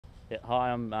Yeah, hi,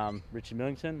 I'm Richard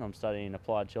Millington. I'm studying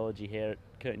applied geology here at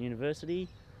Curtin University.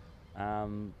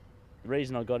 The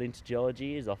reason I got into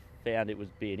geology is I found it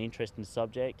would be an interesting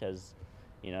subject, as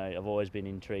you know I've always been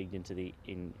intrigued into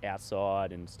in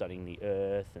outside and studying the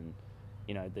earth, and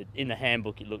in the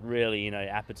handbook it looked really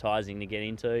appetizing to get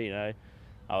into.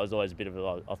 I was always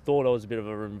I thought I was a bit of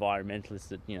an environmentalist,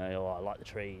 that I like the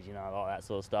trees, I like that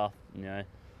sort of stuff.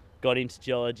 Got into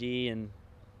geology and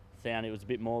found it was a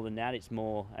bit more than that. It's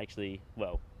more actually,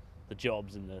 well, the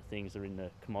jobs and the things are in the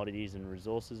commodities and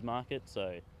resources market.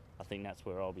 So I think that's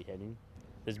where I'll be heading.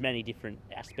 There's many different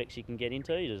aspects you can get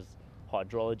into. There's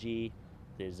hydrology,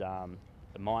 there's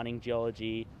the mining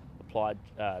geology,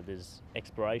 there's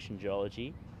exploration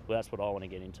geology. Well, that's what I want to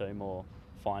get into, more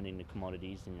finding the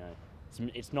commodities.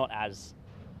 It's not as,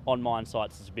 on mine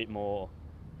sites, it's a bit more,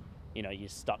 you're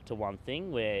stuck to one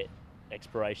thing, where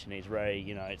exploration is very,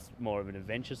 it's more of an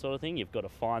adventure sort of thing. You've got to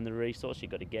find the resource, you've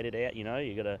got to get it out,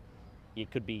 you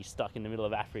could be stuck in the middle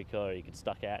of Africa, or you could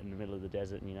stuck out in the middle of the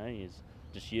desert, it's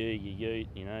just your ute,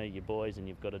 your boys, and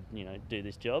you've got to, do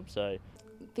this job. So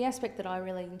the aspect that I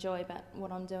really enjoy about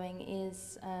what I'm doing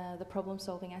is the problem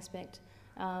solving aspect,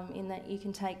 in that you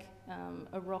can take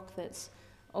a rock that's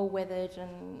all weathered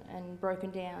and broken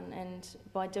down, and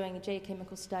by doing a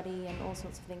geochemical study and all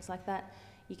sorts of things like that,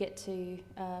 you get to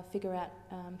figure out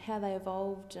how they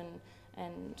evolved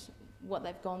and what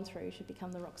they've gone through to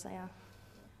become the rocks they are.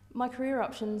 My career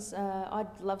options, I'd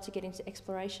love to get into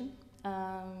exploration.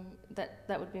 That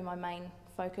would be my main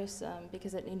focus,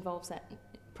 because it involves that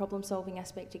problem solving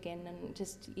aspect again, and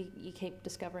just you keep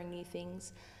discovering new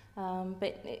things.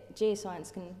 But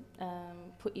geoscience can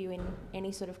put you in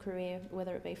any sort of career,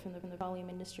 whether it be from the petroleum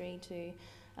industry to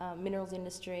minerals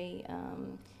industry,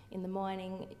 in the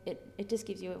mining. It just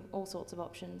gives you all sorts of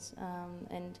options,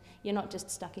 and you're not just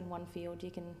stuck in one field.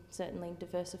 You can certainly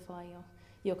diversify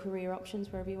your career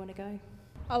options wherever you want to go.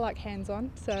 I like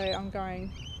hands-on, so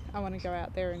I want to go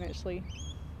out there and actually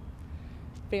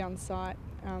be on site.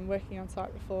 Working on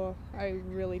site before, I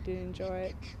really do enjoy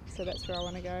it, so that's where I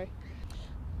want to go.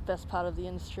 Best part of the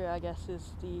industry, I guess,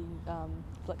 is the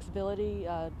flexibility,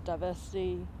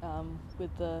 diversity,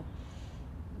 with the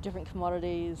different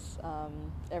commodities.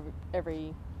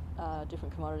 Every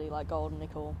different commodity, like gold and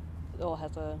nickel, it all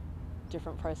has a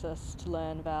different process to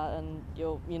learn about, and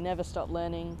you never stop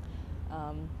learning,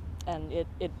 and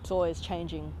it's always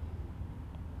changing.